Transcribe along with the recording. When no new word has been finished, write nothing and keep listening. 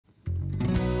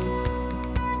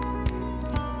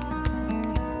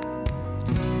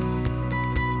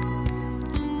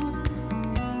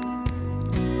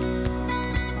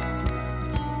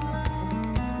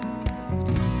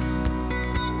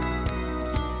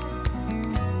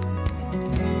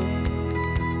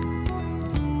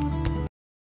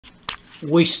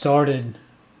we started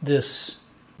this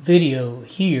video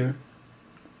here,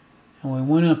 and we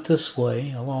went up this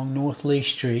way along North Lee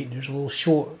Street. There's a little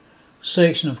short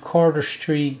section of Carter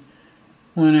Street,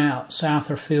 went out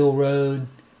Southerfield Road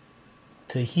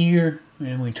to here,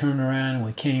 and we turned around and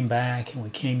we came back and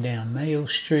we came down Mayo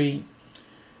Street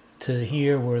to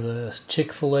here where the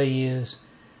Chick-fil-A is.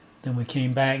 Then we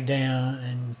came back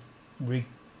down and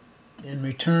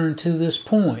returned to this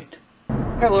point.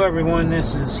 Hello everyone,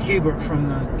 this is Hubert from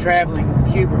the Traveling with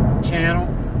Hubert channel.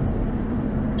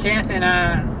 Kathy and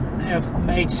I have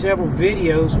made several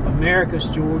videos of Americus,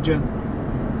 Georgia,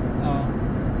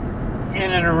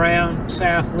 in and around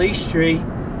South Lee Street.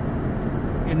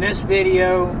 In this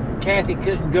video, Kathy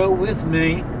couldn't go with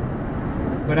me,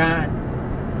 but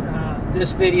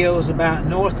this video is about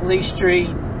North Lee Street,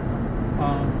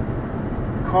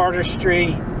 Carter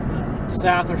Street,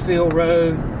 Southerfield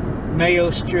Road, Mayo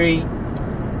Street.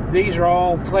 These are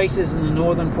all places in the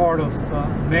northern part of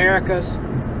Americus.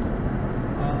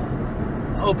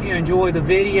 Hope you enjoy the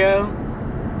video.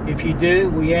 If you do,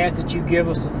 we ask that you give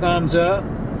us a thumbs up.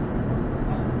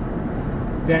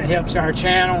 That helps our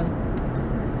channel.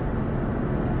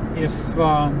 If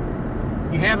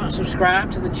you haven't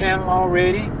subscribed to the channel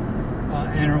already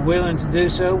and are willing to do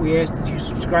so, we ask that you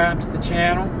subscribe to the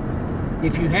channel.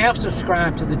 If you have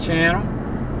subscribed to the channel,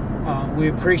 we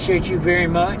appreciate you very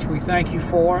much. We thank you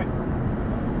for it.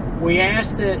 We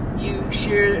ask that you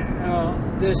share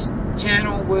this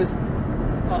channel with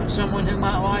someone who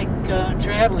might like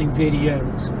traveling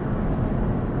videos.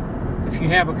 If you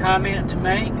have a comment to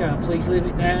make, please leave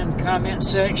it down in the comment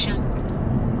section.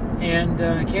 And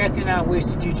Kathy and I wish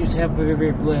that you just have a very,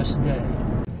 very blessed day.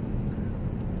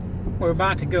 We're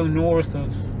about to go north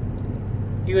of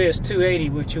US 280,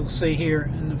 which you'll see here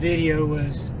in the video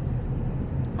is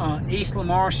East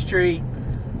Lamar Street.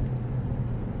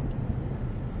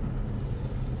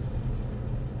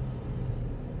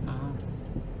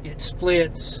 It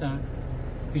splits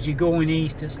as you're going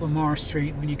east. It's Lamar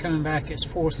Street. When you're coming back, it's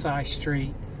Forsyth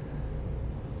Street.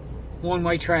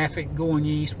 One-way traffic going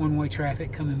east, one-way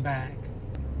traffic coming back.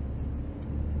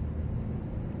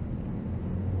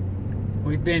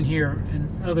 We've been here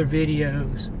in other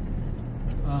videos.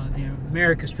 The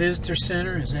Americus Visitor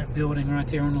Center is that building right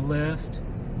there on the left.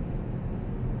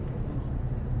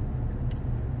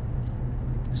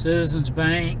 Citizens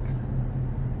Bank.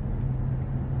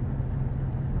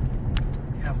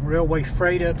 We have railway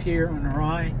freight up here on the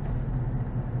right.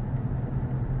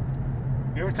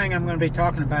 Everything I'm going to be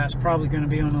talking about is probably going to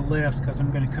be on the left because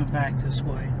I'm going to come back this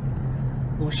way.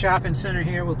 A little shopping center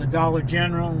here with a Dollar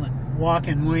General and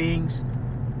Walking Wings.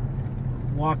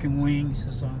 Walking Wings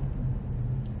is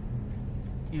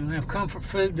you know, have comfort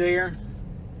food there,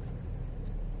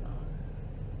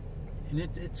 and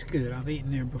it's good. I've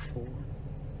eaten there before.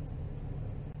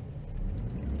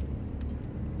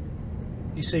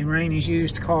 You see Rainey's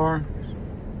used car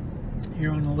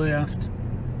here on the left.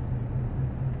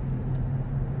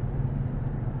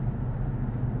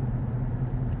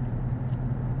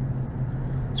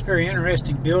 It's a very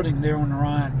interesting building there on the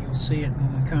right. You'll see it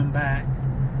when we come back.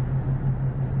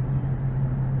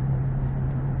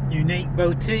 Unique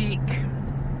boutique.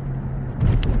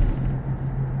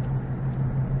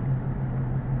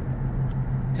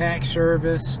 Tax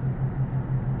service.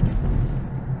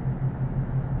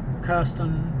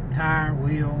 Custom tire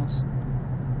wheels.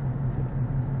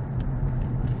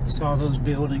 You saw those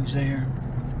buildings there.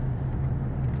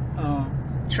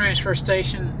 Transfer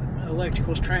station,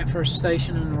 electrical transfer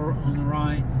station on the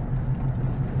right.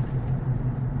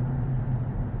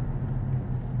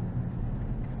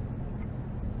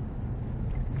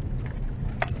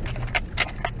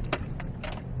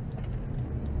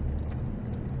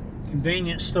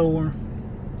 Convenience store.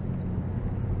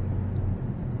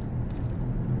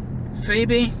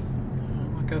 Phoebe,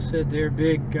 like I said, they're a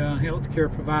big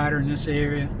healthcare provider in this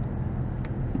area.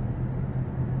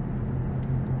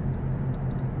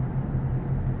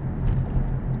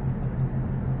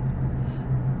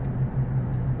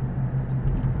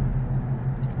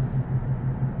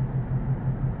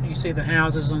 You see the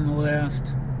houses on the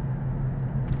left.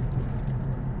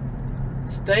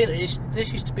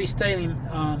 This used to be Staley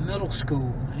Middle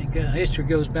School, and history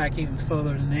goes back even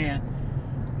further than that.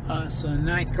 It's a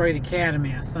 9th grade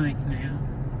academy, I think, now.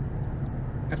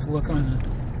 I have to look on the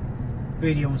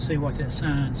video and see what that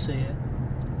sign said.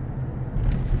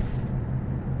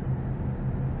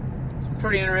 Some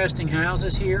pretty interesting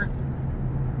houses here.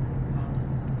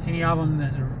 Any of them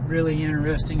that are really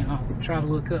interesting, I'll try to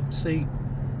look up and see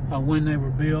when they were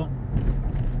built.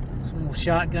 Some little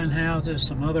shotgun houses,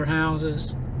 some other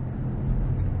houses.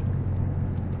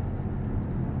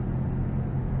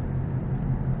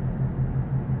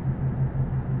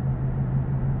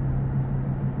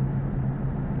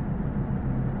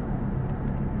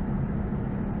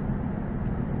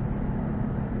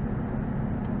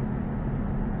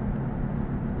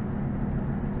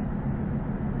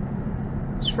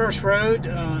 first road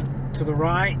to the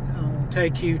right will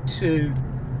take you to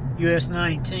US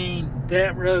 19.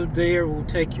 That road there will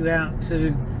take you out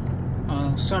to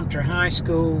Sumter High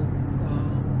School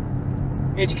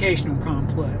educational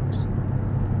complex.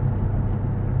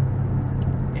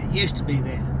 It used to be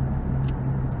that.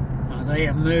 They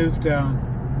have moved the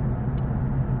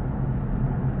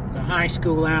high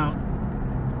school out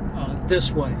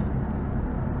this way.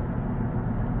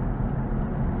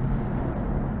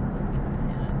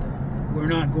 And we're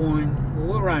not going,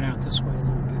 well, we're right out this way a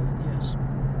little bit, yes.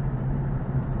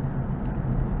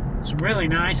 Some really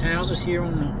nice houses here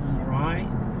on the right.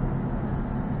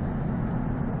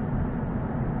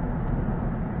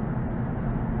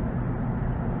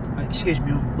 Excuse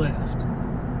me, on the left.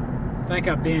 I think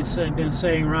I've been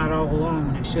saying right all along,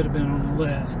 and it should have been on the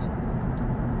left.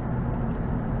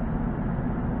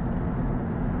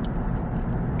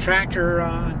 Tractor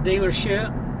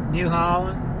dealership, New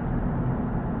Holland.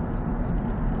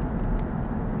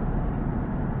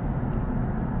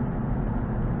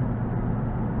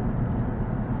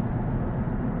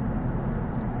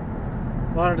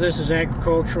 A lot of this is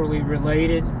agriculturally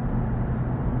related.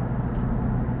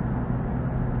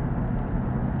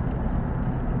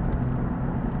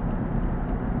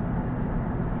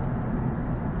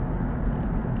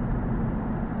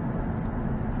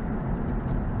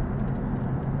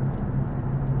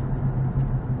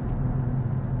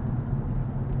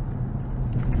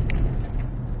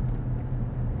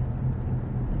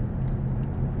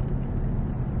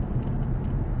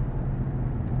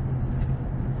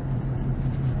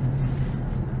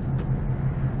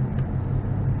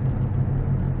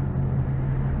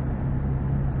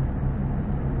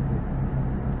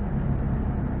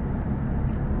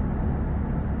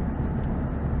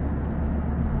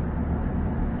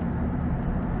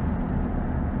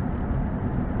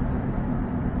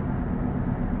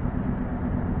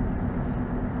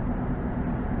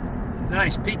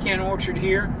 Nice pecan orchard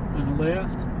here on the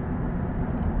left.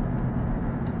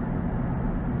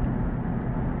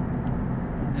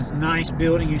 And this nice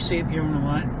building you see up here on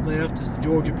the left is the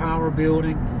Georgia Power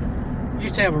building.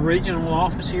 Used to have a regional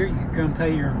office here. You could come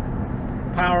pay your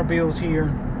power bills here.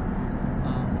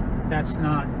 That's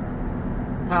not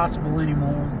possible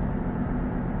anymore.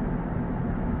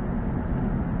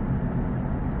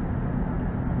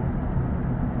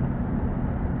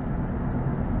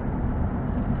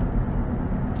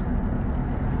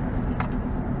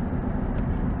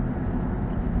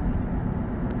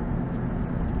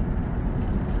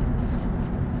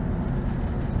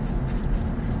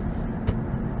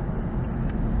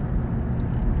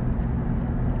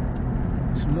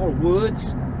 Some more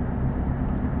woods.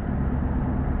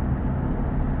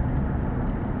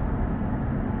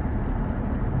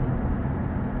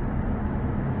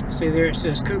 See there it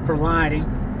says Cooper Lighting.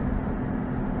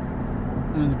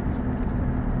 One of the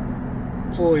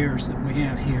employers that we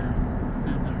have here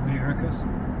at Americus.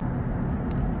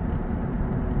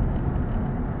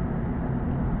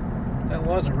 That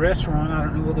was a restaurant. I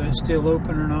don't know whether it's still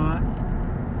open or not.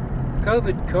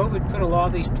 COVID put a lot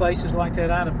of these places like that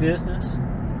out of business.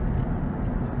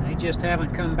 They just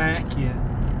haven't come back yet.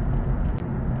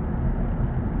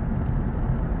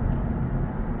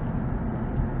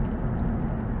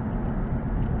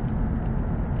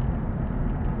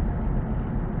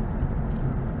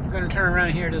 I'm going to turn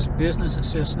around here to this business that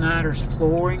says Snyder's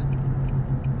Flooring.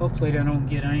 Hopefully they don't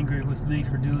get angry with me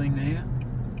for doing that.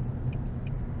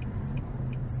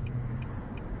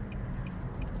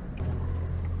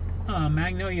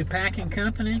 Magnolia Packing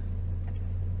Company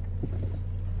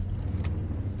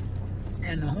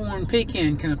and the Horn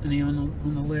Pecan Company on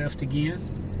the left again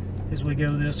as we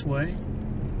go this way.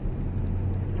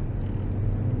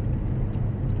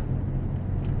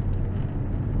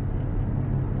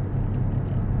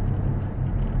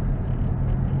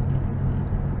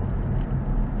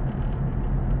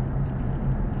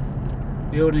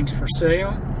 Buildings for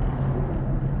sale.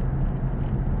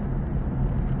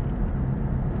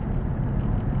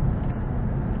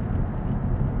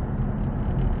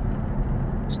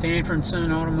 Stanford &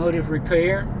 Son Automotive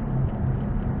Repair.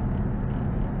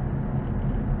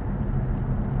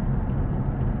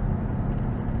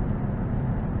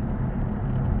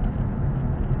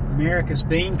 Americus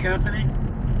Bean Company.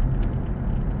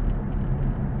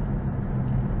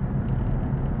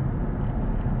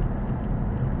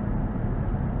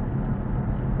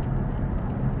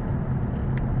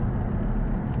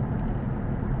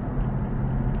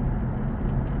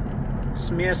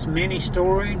 Smith's Mini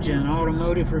Storage and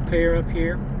Automotive Repair up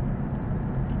here.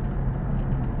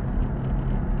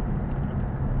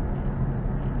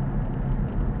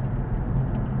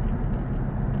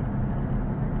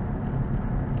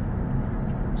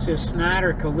 says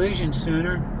Snyder Collision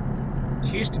Center.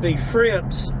 It used to be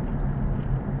Fripp's,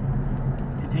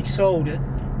 and he sold it.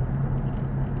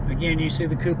 Again, you see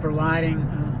the Cooper lighting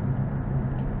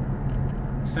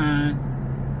sign.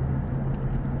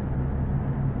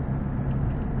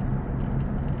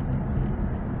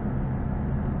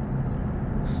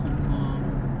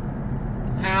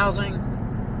 Some housing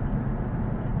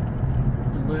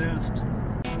on the left.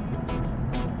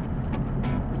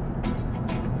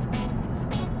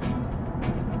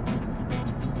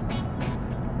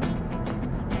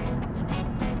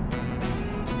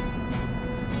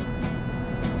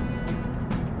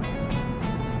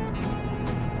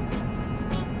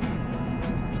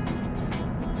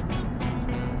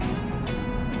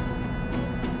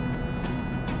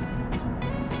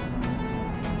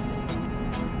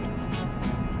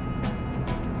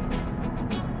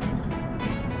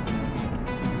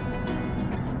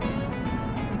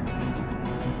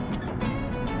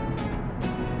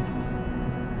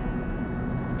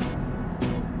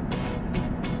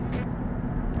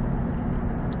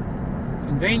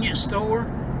 Convenience store.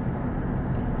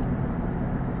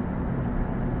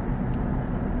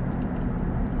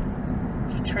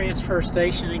 There's a transfer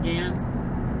station again.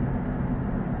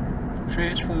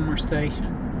 Transformer station.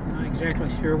 I'm not exactly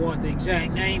sure what the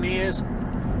exact name is.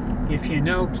 If you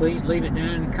know, please leave it down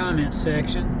in the comment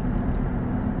section.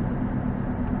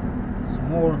 Some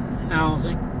more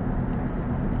housing.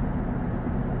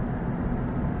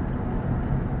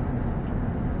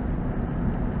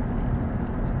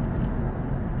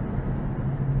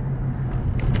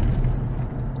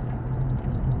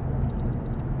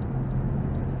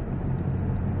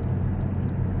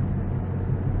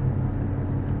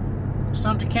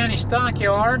 Sumter County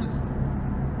Stockyard.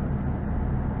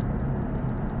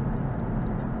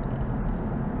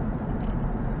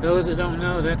 Those that don't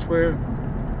know, that's where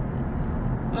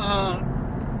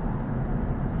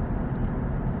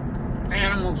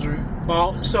animals are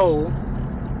bought and sold,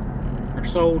 or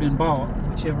sold and bought,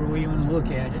 whichever way you want to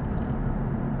look at it.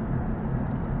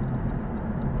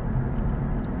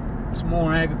 Some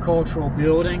more agricultural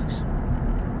buildings.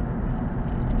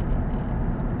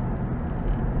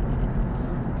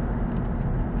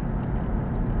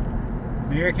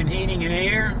 American Heating and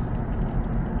Air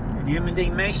and M&D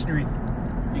Masonry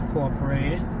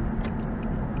Incorporated.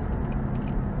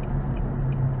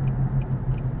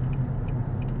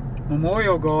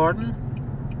 Memorial Garden.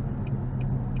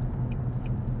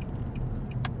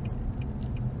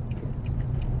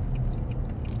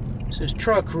 It says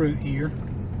truck route here.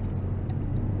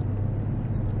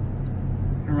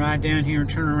 And ride down here and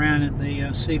turn around at the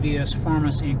CVS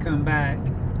pharmacy and come back.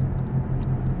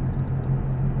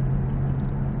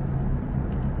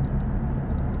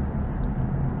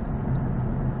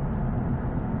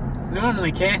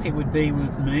 Normally Kathy would be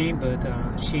with me, but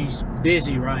she's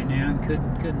busy right now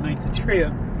and couldn't make the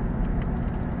trip.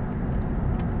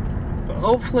 But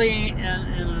hopefully in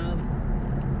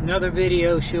another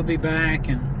video she'll be back,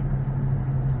 and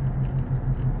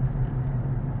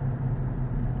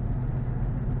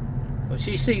so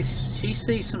she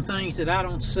sees some things that I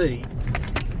don't see.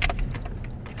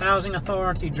 Housing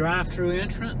Authority drive-through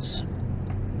entrance.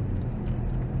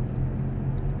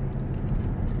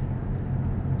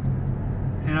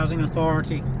 Housing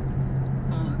Authority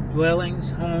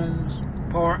dwellings, homes,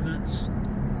 apartments.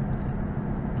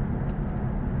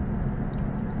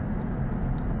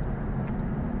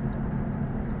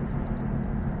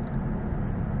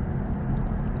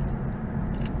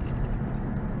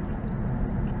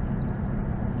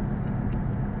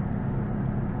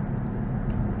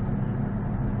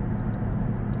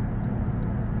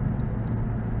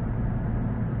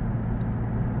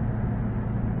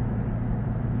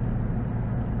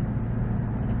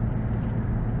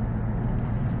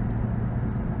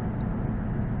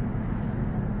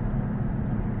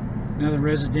 Another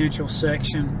residential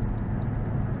section.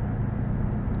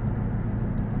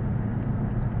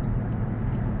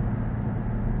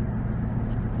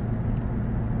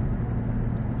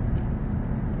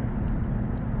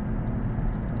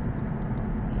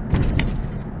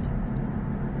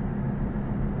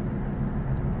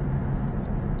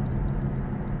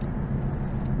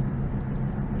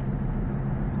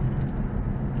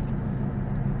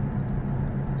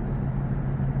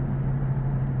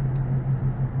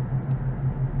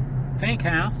 Pink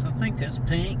house, I think that's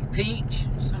pink, peach,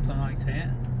 something like that.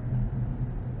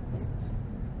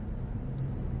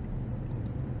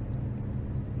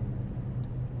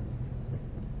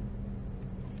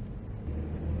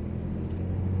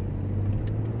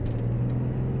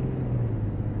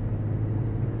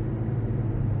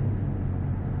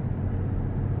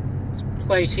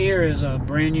 place here is a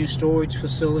brand new storage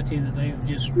facility that they've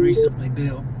just recently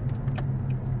built.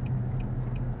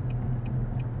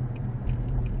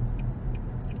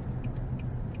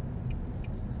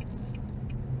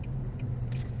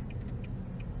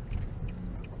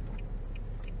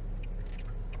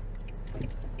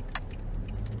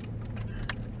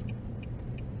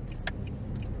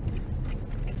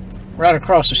 Right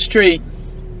across the street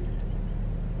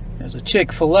there's a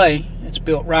Chick-fil-A. It's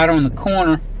built right on the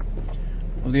corner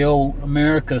of the old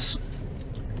Americus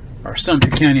or Sumter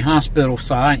County Hospital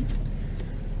site,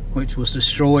 which was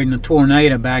destroyed in a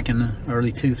tornado back in the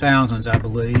early 2000s, I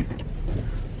believe.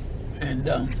 And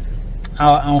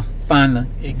I'll find the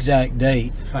exact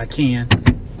date if I can.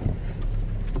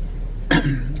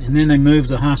 And then they moved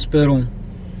the hospital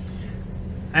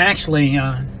actually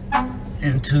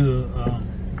into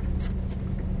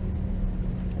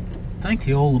I think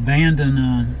the old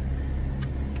abandoned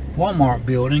Walmart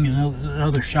building and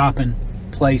other shopping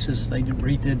places. They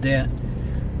redid that,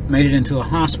 made it into a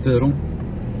hospital.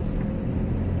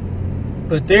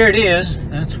 But there it is.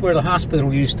 That's where the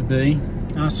hospital used to be.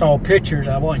 I saw pictures.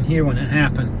 I wasn't here when it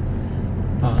happened.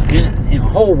 And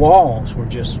whole walls were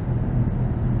just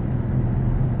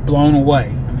blown away.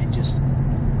 I mean, just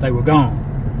they were gone.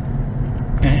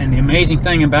 And the amazing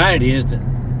thing about it is that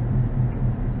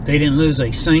they didn't lose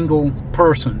a single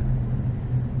person,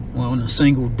 well, in a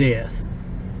single death.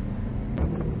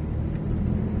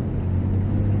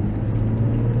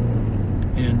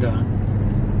 And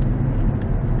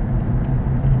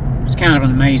it's kind of an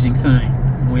amazing thing.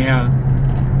 We have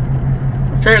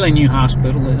a fairly new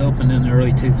hospital that opened in the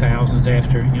early 2000s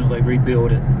after, you know, they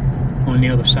rebuilt it on the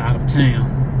other side of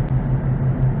town.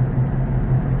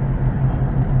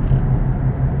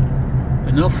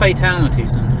 But no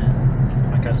fatalities in that.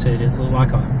 Like I said, it looked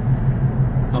like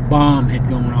a bomb had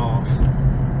gone off.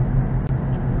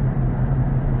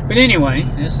 But anyway,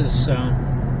 this is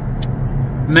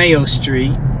Mayo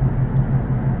Street.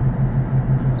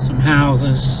 Some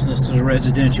houses. This is a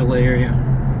residential area.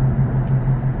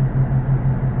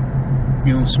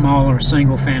 You know, smaller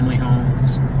single-family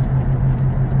homes.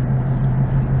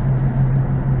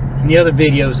 And the other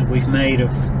videos that we've made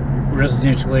of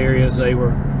residential areas, they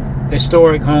were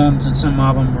historic homes, and some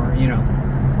of them were, you know,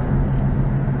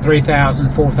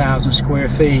 3,000, 4,000 square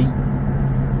feet.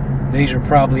 These are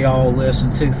probably all less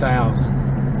than 2,000.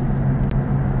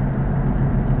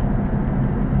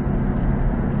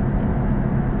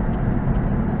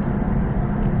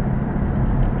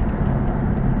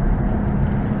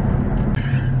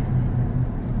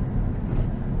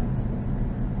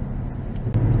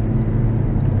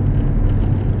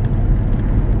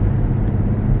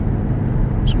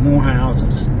 Some more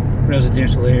houses,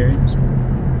 residential areas.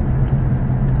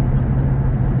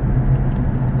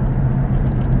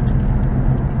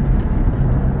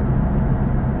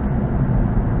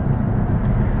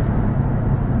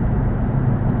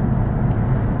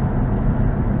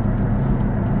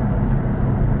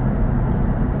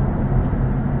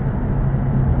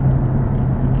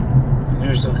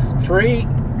 There's 3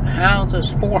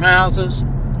 houses, 4 houses,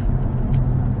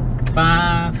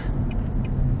 5,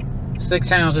 6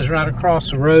 houses right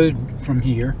across the road from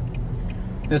here.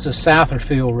 This is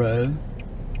Southerfield Road.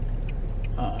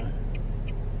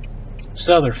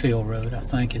 Southerfield Road, I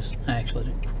think, is actually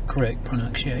the correct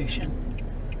pronunciation.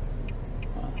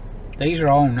 These are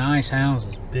all nice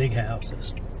houses, big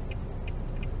houses.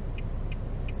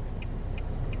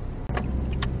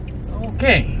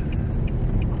 Okay.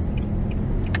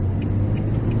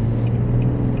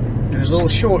 There's a little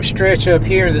short stretch up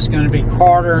here that's going to be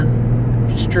Carter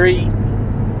Street,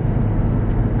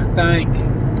 I think.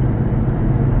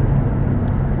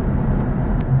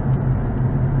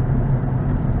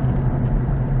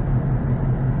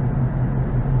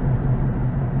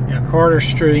 Yeah, Carter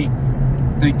Street.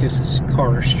 I think this is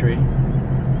Carter Street.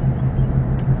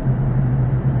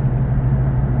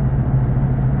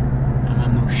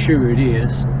 I'm almost sure it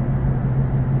is.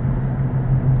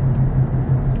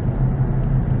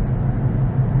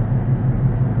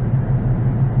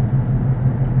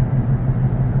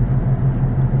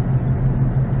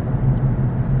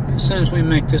 As soon as we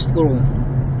make this little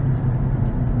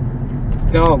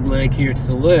dog leg here to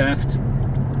the left,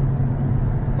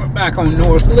 we're back on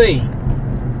North Lee.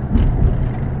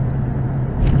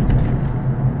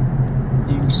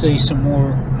 You can see some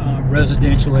more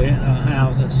residential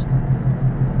houses.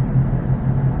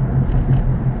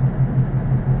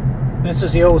 This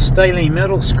is the old Staley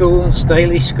Middle School,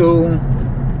 Staley School.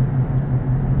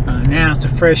 Now it's the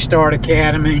Fresh Start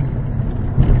Academy.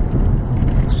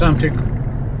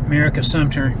 Americus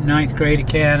Sumter 9th Grade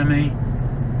Academy,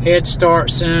 Head Start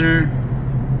Center,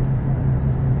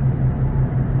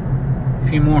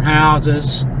 few more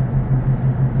houses.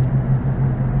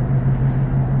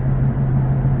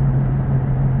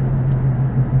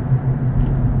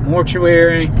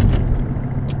 Mortuary,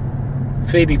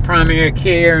 Phoebe Primary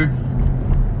Care,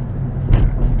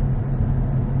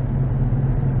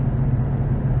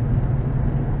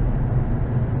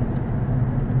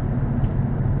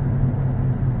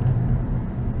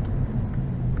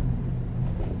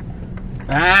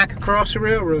 back across the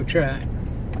railroad track.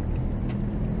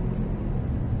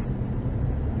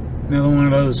 Another one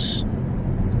of those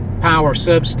power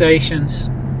substations.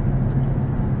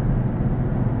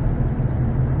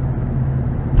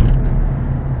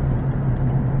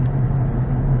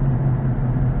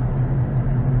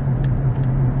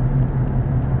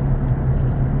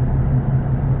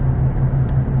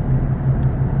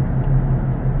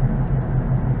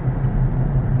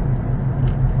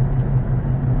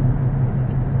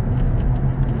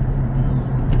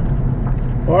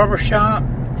 Barbershop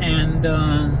and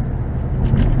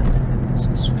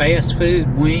fast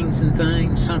food, wings and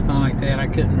things, something like that. I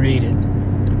couldn't read it.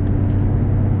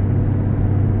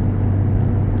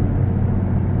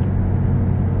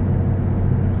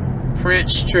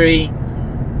 Prince Street,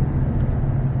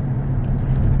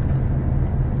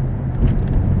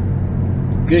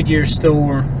 Goodyear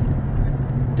store,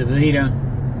 DeVita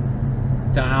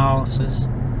dialysis.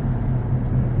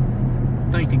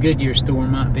 I think the Goodyear store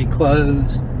might be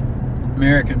closed.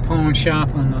 American pawn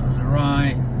shop on the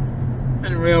right,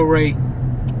 and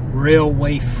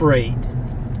railway freight.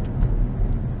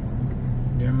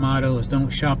 Their motto is "Don't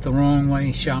shop the wrong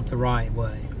way, shop the right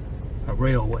way." A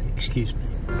railway, excuse me.